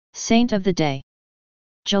Saint of the Day.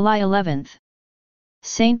 July 11th.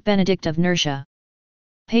 Saint Benedict of Nursia.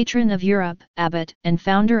 Patron of Europe, abbot, and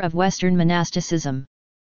founder of Western monasticism.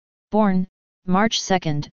 Born, March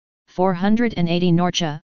 2, 480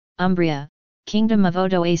 Nursia, Umbria, Kingdom of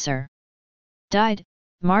Odoacer. Died,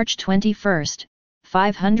 March 21,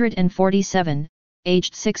 547,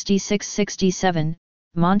 aged 66-67,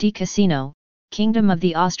 Monte Cassino, Kingdom of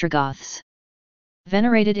the Ostrogoths.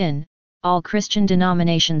 Venerated in all Christian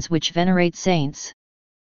denominations which venerate saints.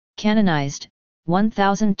 Canonized,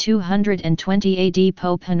 1220 AD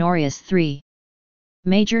Pope Honorius III.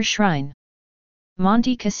 Major Shrine.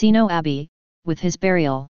 Monte Cassino Abbey, with his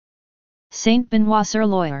burial. Saint Benoit sur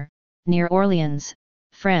Loire, near Orleans,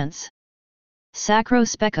 France. Sacro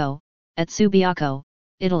Specco, at Subiaco,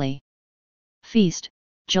 Italy. Feast,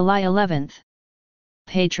 July 11th.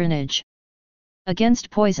 Patronage.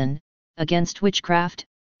 Against poison, against witchcraft,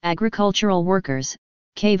 agricultural workers,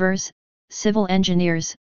 cavers, civil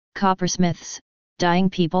engineers, coppersmiths, dying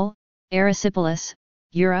people, erysipelas,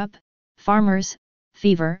 Europe, farmers,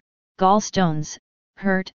 fever, gallstones,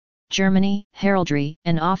 hurt, Germany, heraldry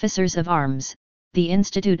and officers of arms, the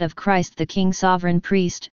Institute of Christ the King Sovereign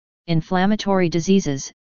Priest, inflammatory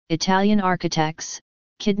diseases, Italian architects,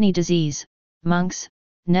 kidney disease, monks,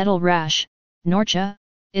 nettle rash, Nursia,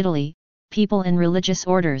 Italy, people in religious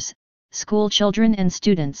orders, school children and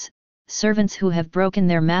students, servants who have broken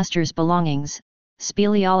their master's belongings,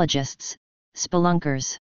 speleologists,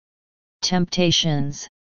 spelunkers. Temptations.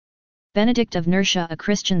 Benedict of Nursia, a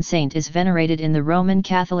Christian saint, is venerated in the Roman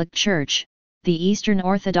Catholic Church, the Eastern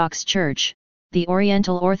Orthodox Church, the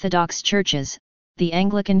Oriental Orthodox Churches, the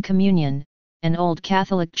Anglican Communion, and Old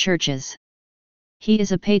Catholic Churches. He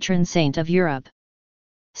is a patron saint of Europe.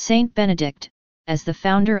 Saint Benedict, as the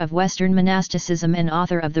founder of Western monasticism and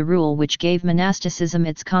author of the rule which gave monasticism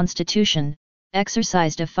its constitution,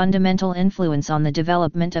 exercised a fundamental influence on the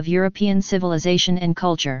development of European civilization and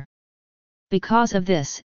culture. Because of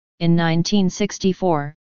this, in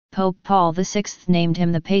 1964, Pope Paul VI named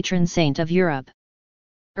him the patron saint of Europe.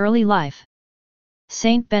 Early life.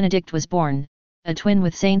 Saint Benedict was born, a twin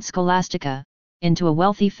with Saint Scholastica, into a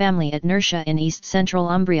wealthy family at Nursia in east-central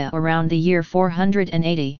Umbria around the year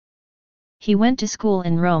 480. He went to school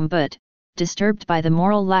in Rome but, disturbed by the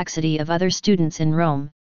moral laxity of other students in Rome,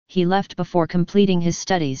 he left before completing his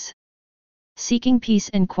studies. Seeking peace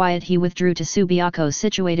and quiet, he withdrew to Subiaco,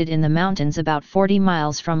 situated in the mountains about 40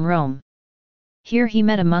 miles from Rome. Here he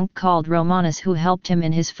met a monk called Romanus who helped him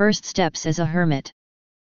in his first steps as a hermit.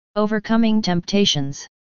 Overcoming temptations.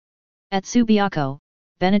 At Subiaco,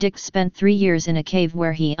 Benedict spent 3 years in a cave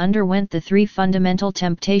where he underwent the 3 fundamental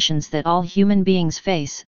temptations that all human beings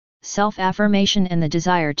face: self-affirmation and the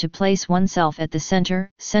desire to place oneself at the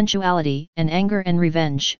center, sensuality and anger and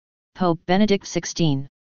revenge. Pope Benedict XVI.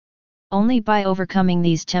 Only by overcoming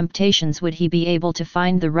these temptations would he be able to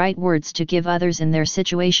find the right words to give others in their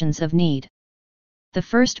situations of need. The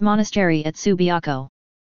first monastery at Subiaco.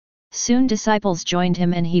 Soon disciples joined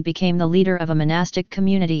him and he became the leader of a monastic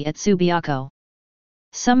community at Subiaco.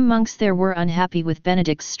 Some monks there were unhappy with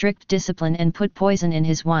Benedict's strict discipline and put poison in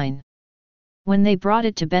his wine. When they brought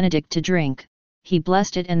it to Benedict to drink, he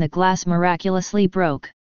blessed it and the glass miraculously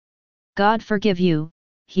broke. "God forgive you,"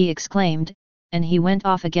 he exclaimed, and he went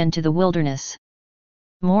off again to the wilderness.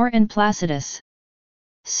 More and Placidus.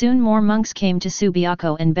 Soon more monks came to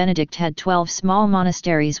Subiaco and Benedict had 12 small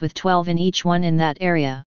monasteries with 12 in each one in that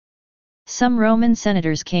area. Some Roman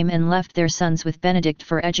senators came and left their sons with Benedict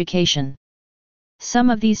for education.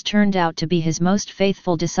 Some of these turned out to be his most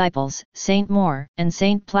faithful disciples, Saint Maur and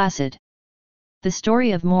Saint Placid. The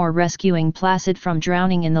story of Maur rescuing Placid from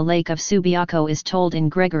drowning in the lake of Subiaco is told in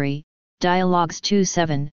Gregory, Dialogues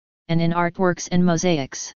 2:7, and in artworks and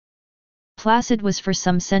mosaics. Placid was for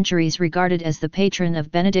some centuries regarded as the patron of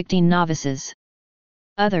Benedictine novices.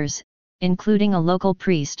 Others, including a local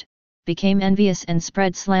priest, became envious and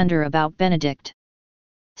spread slander about Benedict.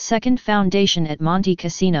 Second foundation at Monte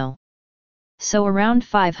Cassino. So around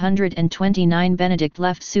 529 Benedict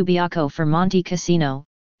left Subiaco for Monte Cassino,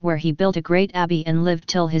 where he built a great abbey and lived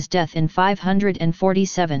till his death in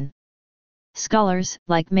 547. Scholars,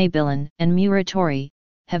 like Mabillon and Muratori,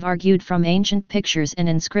 have argued from ancient pictures and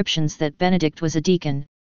inscriptions that Benedict was a deacon,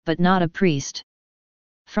 but not a priest.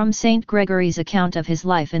 From Saint Gregory's account of his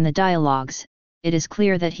life in the Dialogues, it is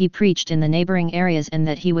clear that he preached in the neighboring areas and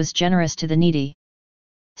that he was generous to the needy.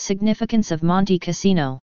 Significance of Monte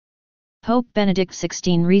Cassino. Pope Benedict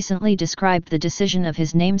XVI recently described the decision of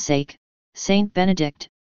his namesake, Saint Benedict,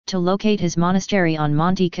 to locate his monastery on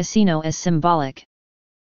Monte Cassino as symbolic.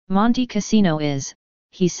 Monte Cassino is,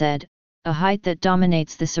 he said, a height that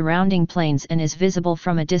dominates the surrounding plains and is visible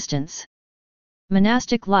from a distance.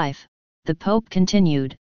 Monastic life, the Pope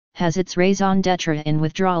continued, has its raison d'etre in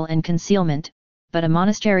withdrawal and concealment, but a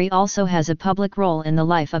monastery also has a public role in the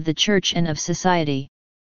life of the Church and of society.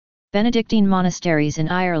 Benedictine monasteries in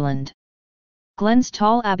Ireland. Glens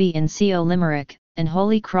Tall Abbey in Co Limerick, and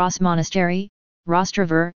Holy Cross Monastery,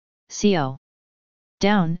 Rostraver, Co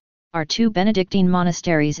Down, are two Benedictine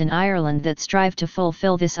monasteries in Ireland that strive to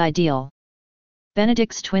fulfill this ideal.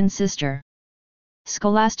 Benedict's twin sister,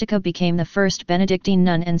 Scholastica, became the first Benedictine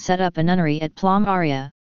nun and set up a nunnery at Plum Aria,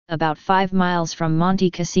 about 5 miles from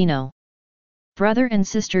Monte Cassino. Brother and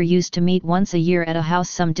sister used to meet once a year at a house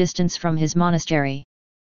some distance from his monastery.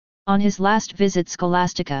 On his last visit,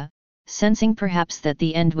 Scholastica, sensing perhaps that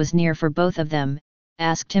the end was near for both of them,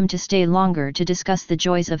 asked him to stay longer to discuss the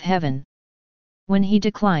joys of heaven. When he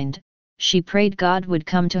declined, she prayed God would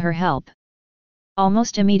come to her help.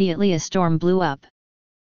 Almost immediately a storm blew up.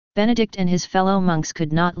 Benedict and his fellow monks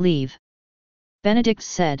could not leave. Benedict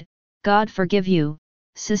said, "God forgive you,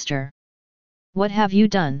 sister. What have you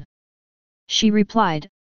done?" She replied,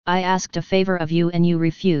 "I asked a favor of you and you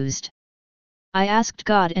refused. I asked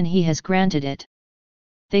God and He has granted it."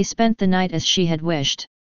 They spent the night as she had wished.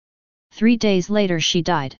 3 days later she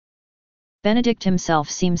died. Benedict himself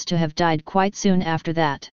seems to have died quite soon after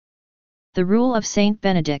that. The Rule of Saint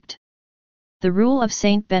Benedict. The Rule of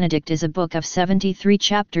Saint Benedict is a book of 73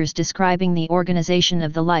 chapters describing the organization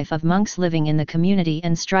of the life of monks living in the community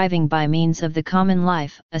and striving by means of the common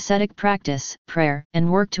life, ascetic practice, prayer,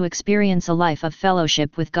 and work to experience a life of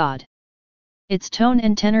fellowship with God. Its tone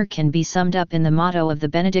and tenor can be summed up in the motto of the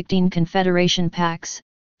Benedictine Confederation: Pax,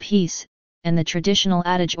 peace, and the traditional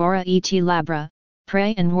adage Ora et labora,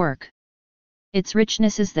 pray and work. Its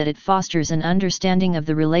richness is that it fosters an understanding of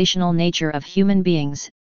the relational nature of human beings.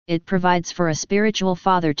 It provides for a spiritual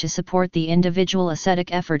father to support the individual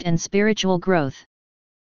ascetic effort and spiritual growth.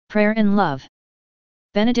 Prayer and love.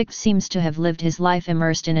 Benedict seems to have lived his life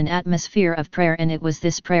immersed in an atmosphere of prayer, and it was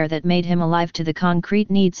this prayer that made him alive to the concrete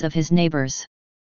needs of his neighbors.